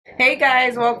Hey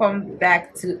guys, welcome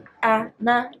back to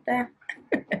another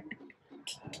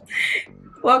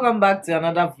welcome back to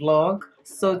another vlog.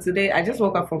 So today I just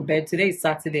woke up from bed. Today is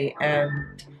Saturday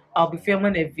and I'll be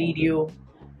filming a video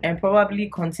and probably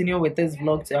continue with this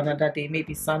vlog to another day,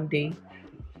 maybe Sunday.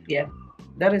 Yeah,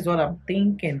 that is what I'm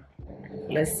thinking.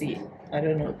 Let's see. I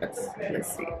don't know, but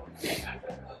let's see.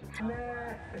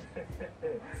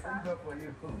 For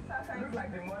you. Look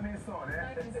like the morning sun,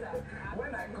 eh? Thank you, sir.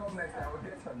 When I come next, I will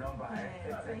get your number.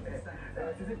 Thank you, sir.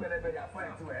 Is it better you're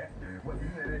fine too, eh? What is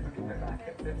it?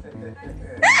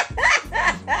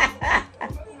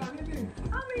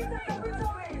 How many times have we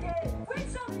told you again?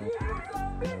 Which of you is a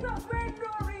bit of red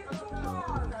glory to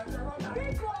us?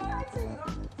 Big glory to you.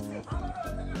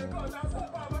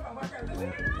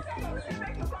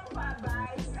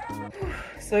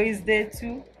 So it's day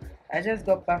 2. I just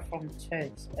got back from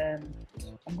church and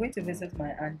I'm going to visit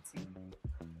my auntie.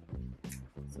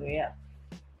 So yeah.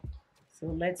 So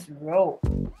let's roll.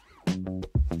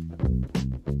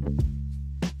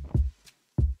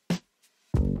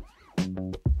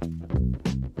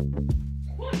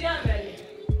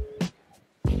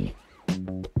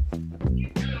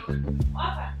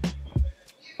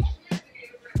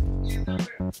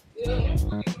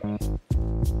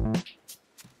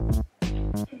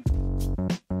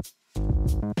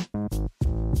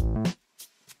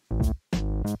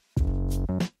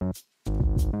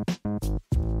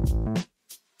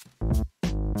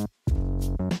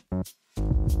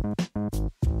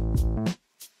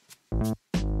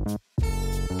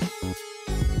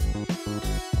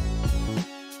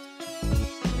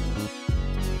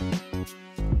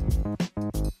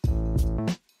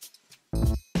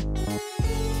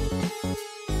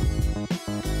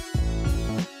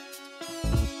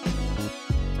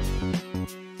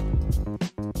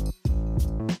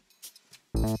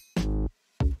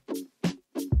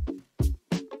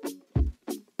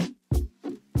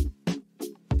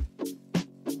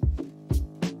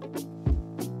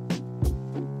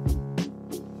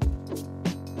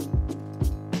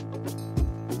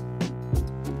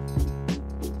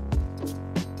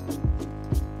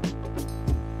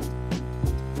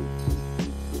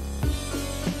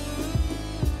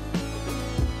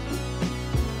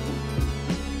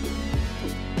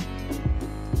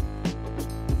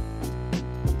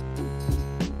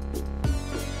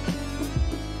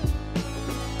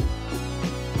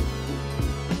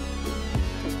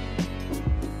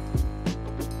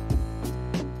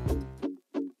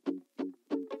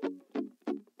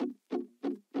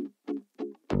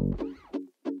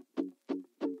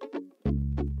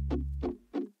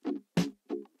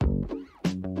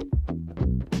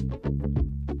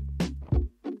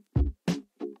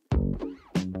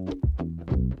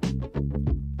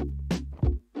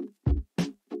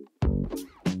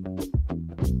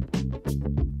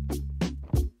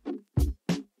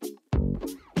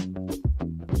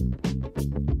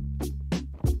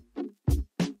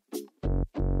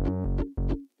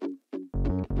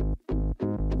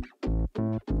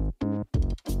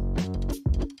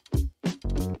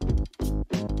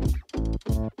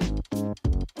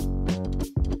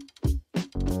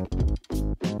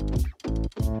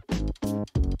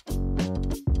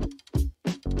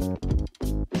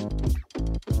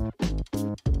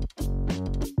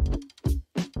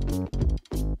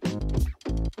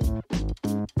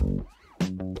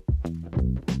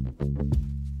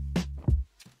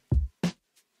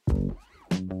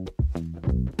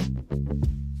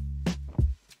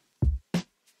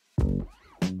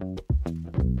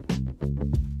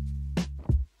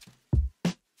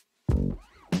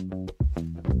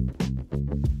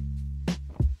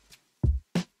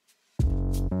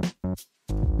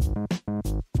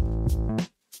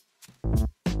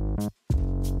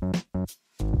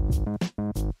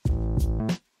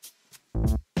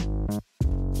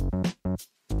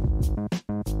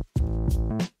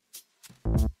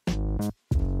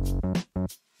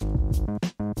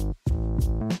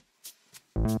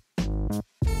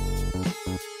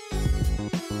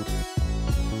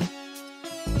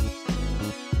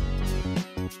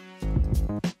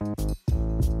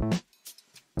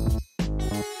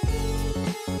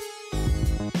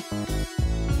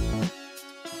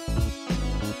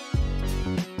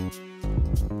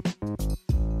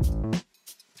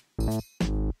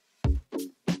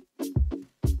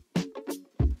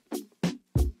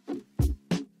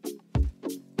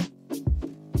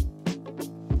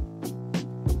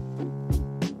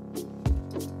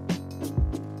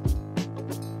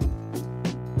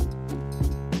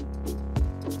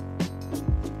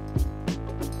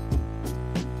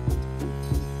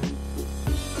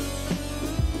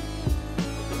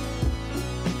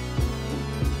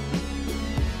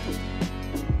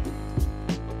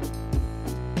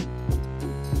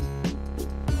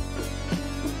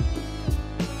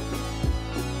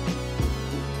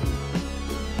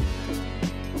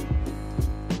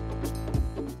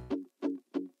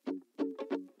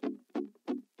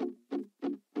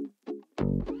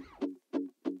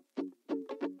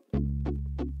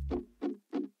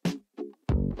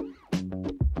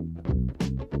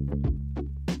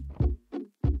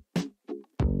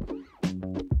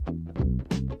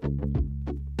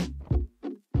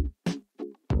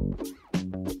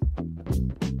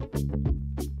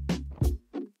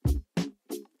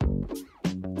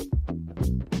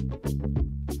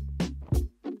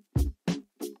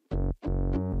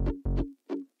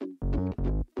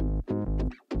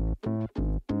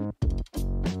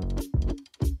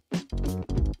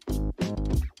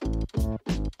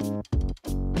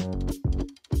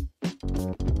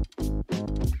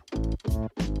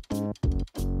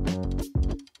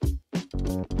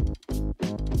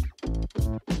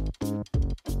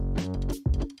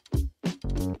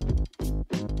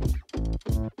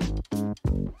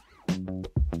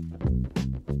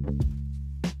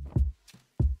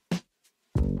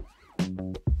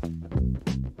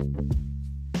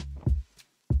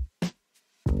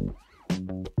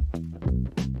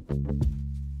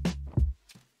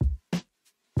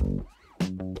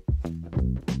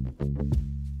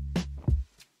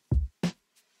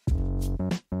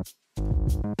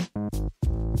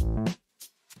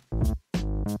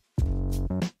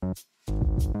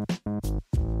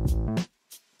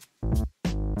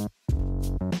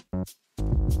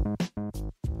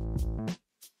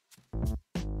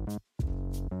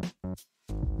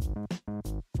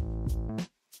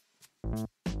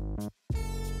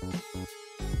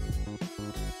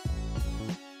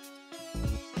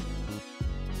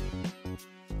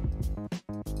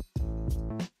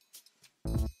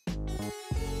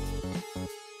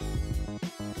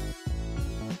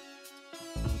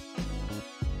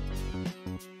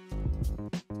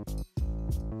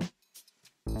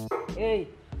 Hey.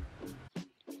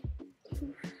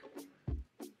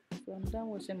 So I'm done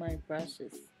washing my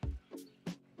brushes.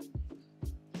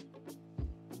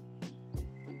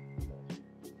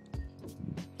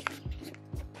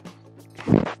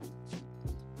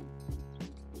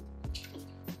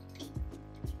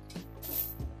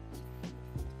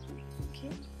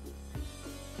 Okay.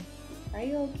 Are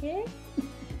you okay?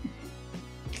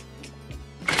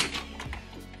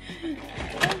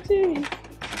 Auntie.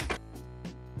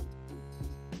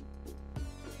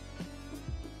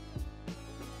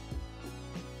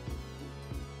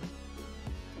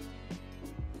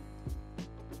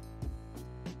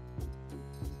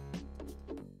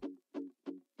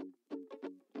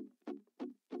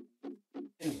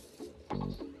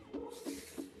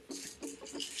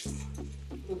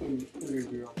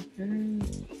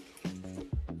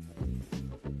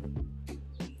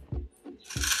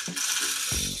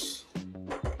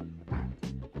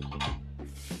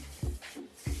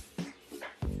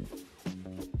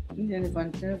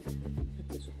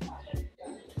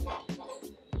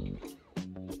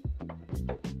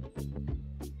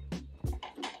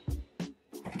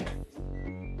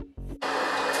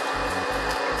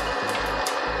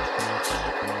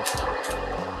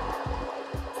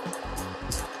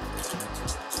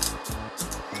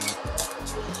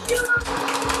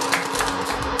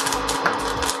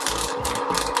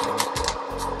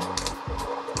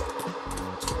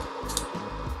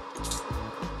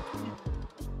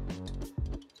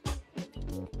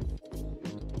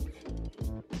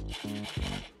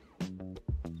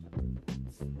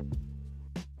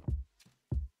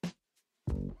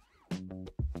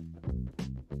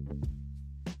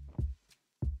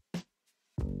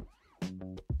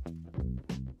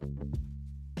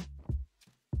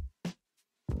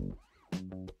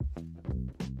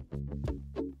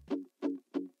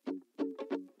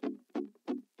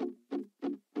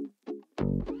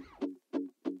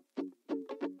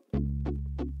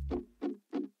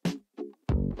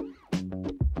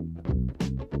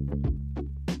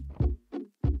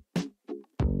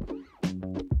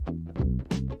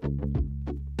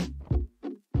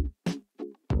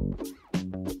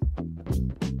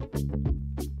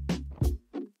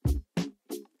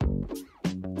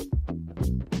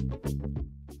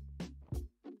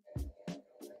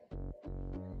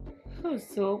 Oh,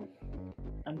 so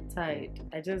I'm tired.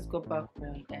 I just got back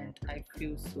home and I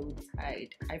feel so tired.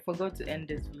 I forgot to end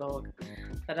this vlog,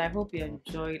 but I hope you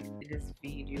enjoyed this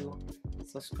video.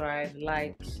 Subscribe,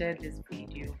 like, share this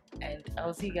video, and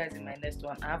I'll see you guys in my next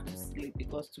one. I have to sleep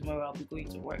because tomorrow I'll be going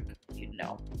to work, you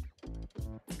know.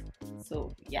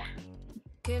 So yeah.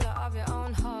 Killer of your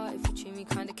own heart. If you treat me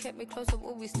kinda, kept me close, but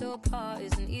will we still part?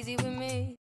 Isn't easy with